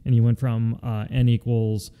atom, and you went from n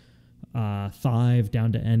equals 5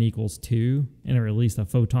 down to n equals 2, and it released a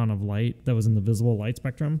photon of light that was in the visible light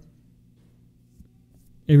spectrum.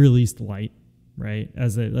 It released light, right?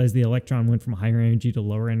 As the electron went from higher energy to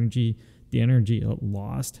lower energy, the energy it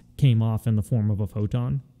lost came off in the form of a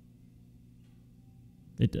photon.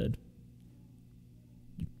 It did.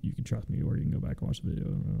 You can trust me, or you can go back and watch the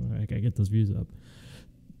video. I get those views up.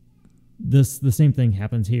 The same thing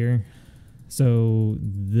happens here. So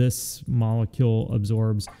this molecule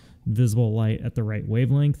absorbs visible light at the right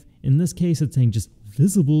wavelength. In this case, it's saying just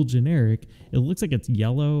visible generic. It looks like it's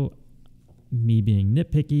yellow. Me being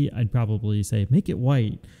nitpicky, I'd probably say make it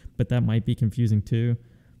white, but that might be confusing too.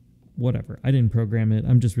 Whatever. I didn't program it.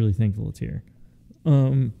 I'm just really thankful it's here.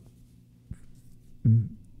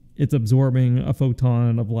 It's absorbing a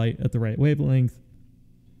photon of light at the right wavelength.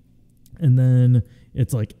 And then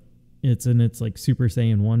it's in its like Super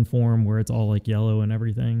Saiyan 1 form where it's all like yellow and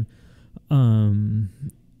everything.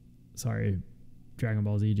 Sorry, Dragon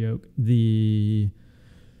Ball Z joke.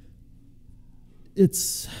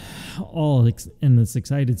 It's all in this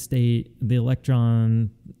excited state. The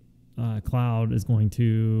electron cloud is going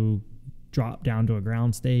to drop down to a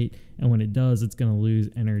ground state, and when it does, it's going to lose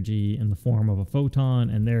energy in the form of a photon,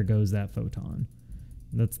 and there goes that photon.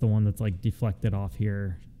 That's the one that's like deflected off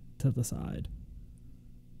here to the side.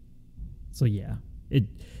 So yeah,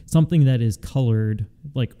 something that is colored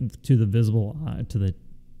like to the visible eye,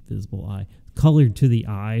 colored to the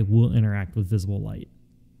eye will interact with visible light.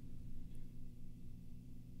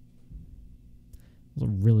 It's a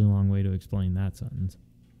really long way to explain that sentence.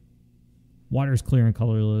 Water's clear and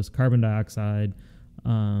colorless. Carbon dioxide,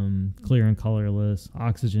 clear and colorless.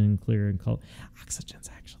 Oxygen, clear and color. Oxygen's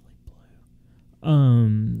actually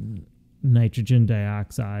blue. Nitrogen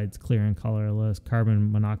dioxide's clear and colorless.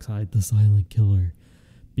 Carbon monoxide, the silent killer,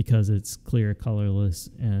 because it's clear, colorless,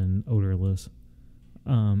 and odorless.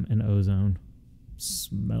 And ozone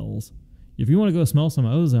smells. if you want to go smell some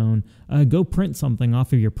ozone, go print something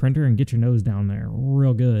off of your printer and get your nose down there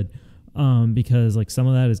real good. Because like some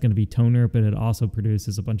of that is going to be toner, but it also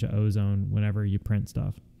produces a bunch of ozone whenever you print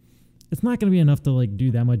stuff. It's not going to be enough to like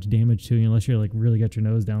do that much damage to you unless you're like really got your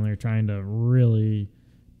nose down there trying to really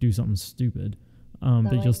do something stupid.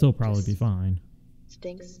 But you'll still probably be fine.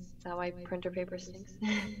 Stinks. Is that why printer paper stinks?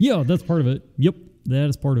 Yeah, that's part of it. Yep, that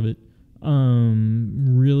is part of it.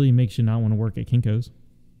 Really makes you not want to work at Kinko's.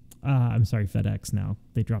 I'm sorry, FedEx now.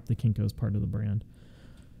 They dropped the Kinko's part of the brand.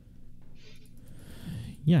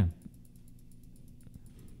 Yeah.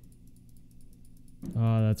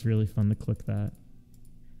 Oh, that's really fun to click that.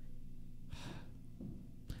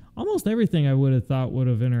 Almost everything I would have thought would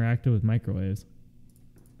have interacted with microwaves.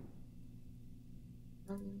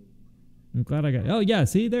 I'm glad I got. Oh yeah,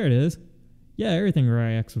 see there it is. Yeah, everything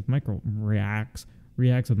reacts with microwaves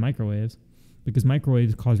because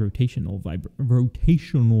microwaves cause rotational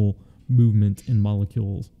movement in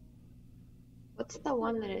molecules. What's the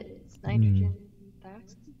one that it's nitrogen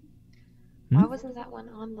dioxide? Why wasn't that one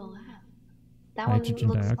on the lab? That nitrogen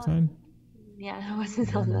one looks dioxide? fun. Yeah, that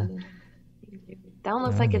wasn't on the. That one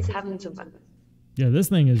looks like it's having some fun. Yeah, this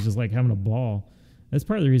thing is just like having a ball. That's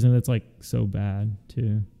part of the reason it's like so bad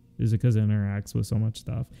too, is because it interacts with so much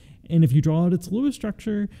stuff. And if you draw out its Lewis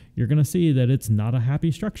structure, you're gonna see that it's not a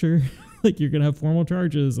happy structure. Like you're gonna have formal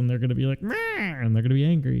charges, and they're gonna be like, and they're gonna be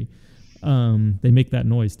angry. They make that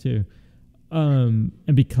noise too, and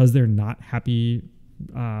because they're not happy,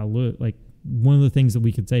 like one of the things that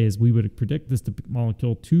we could say is we would predict this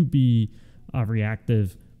molecule to be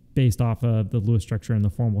reactive based off of the Lewis structure and the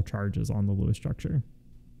formal charges on the Lewis structure.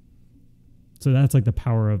 So that's like the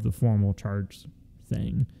power of the formal charge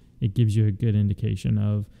thing. It gives you a good indication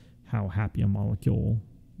of how happy a molecule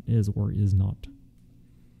is or is not.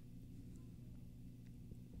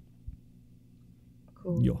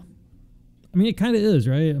 Cool. Yeah. I mean, it kind of is,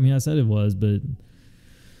 right? I mean, I said it was, but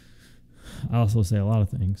I also say a lot of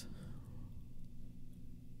things.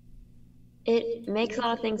 It makes a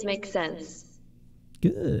lot of things make sense.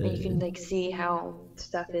 Good. And you can like see how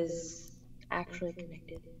stuff is actually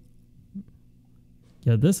connected.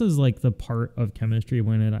 Yeah, this is like the part of chemistry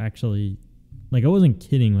when it actually, like I wasn't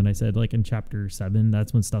kidding when I said like in chapter 7,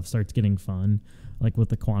 that's when stuff starts getting fun, like with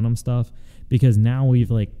the quantum stuff, because now we've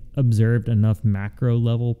like observed enough macro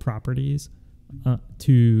level properties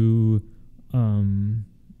to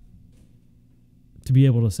be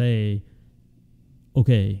able to say,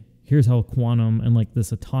 okay, here's how quantum and like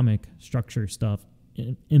this atomic structure stuff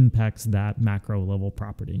impacts that macro level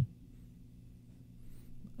property.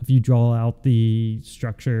 If you draw out the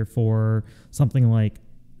structure for something like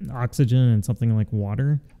oxygen and something like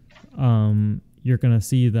water, you're going to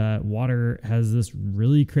see that water has this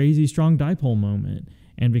really crazy strong dipole moment.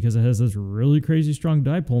 And because it has this really crazy strong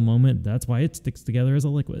dipole moment, that's why it sticks together as a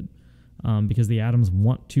liquid. Because the atoms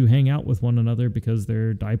want to hang out with one another because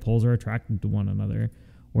their dipoles are attracted to one another.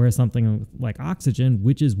 Whereas something like oxygen,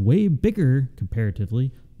 which is way bigger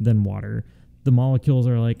comparatively than water, the molecules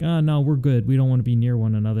are like, oh, no, we're good. We don't want to be near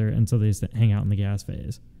one another. And so they just hang out in the gas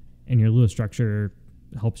phase. And your Lewis structure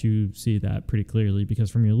helps you see that pretty clearly, because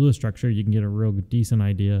from your Lewis structure, you can get a real decent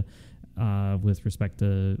idea with respect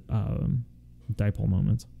to dipole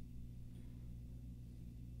moments.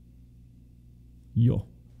 Yo.